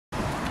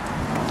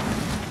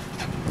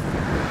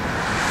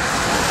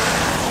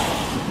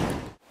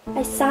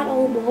I sat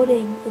all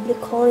morning in the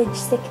college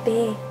sick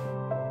bay,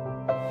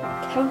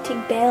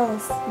 counting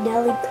bells,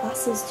 nailing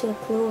classes to a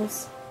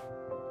close.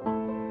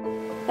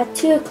 At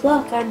 2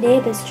 o'clock our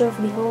neighbours drove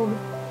me home.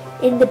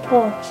 In the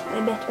porch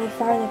I met my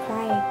father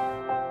crying.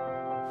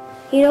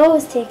 He'd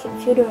always taken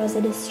funerals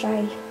in his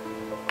stride,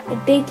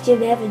 and Big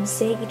Jim Evans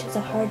saying it was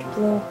a hard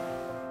blow.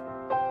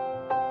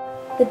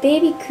 The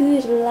baby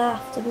cooed and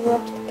laughed and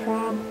rocked the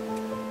pram.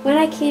 When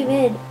I came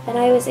in and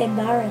I was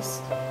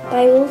embarrassed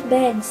by old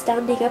men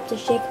standing up to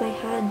shake my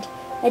hand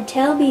and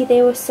tell me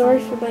they were sorry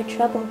for my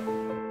trouble.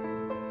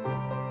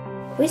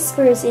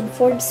 Whispers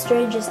informed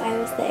strangers I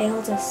was the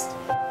eldest,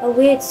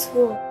 away at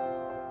school,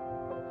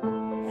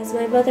 as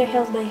my mother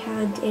held my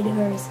hand in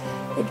hers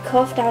and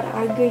coughed out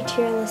angry,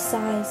 tearless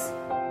sighs.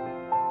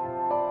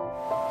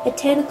 At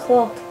 10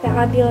 o'clock the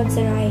ambulance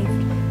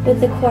arrived with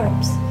the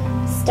corpse,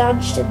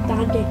 stanched and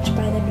bandaged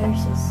by the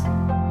nurses.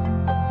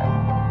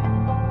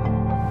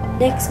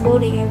 Next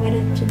morning I went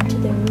up into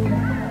the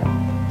room.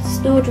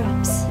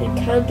 Snowdrops and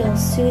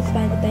candles soothed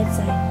by the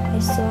bedside, I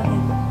saw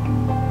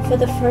him, for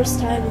the first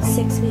time in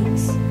 6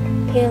 weeks,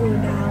 paler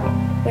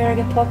now, wearing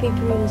a poppy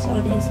bruise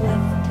on his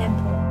left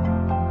temple.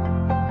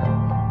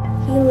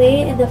 He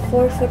lay in the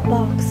 4-foot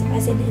box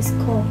as in his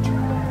cot,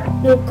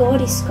 no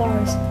gaudy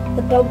scars,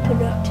 the bump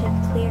knocked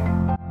him clear.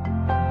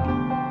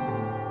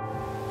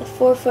 The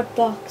 4-foot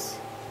box,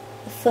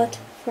 a foot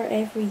for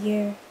every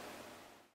year.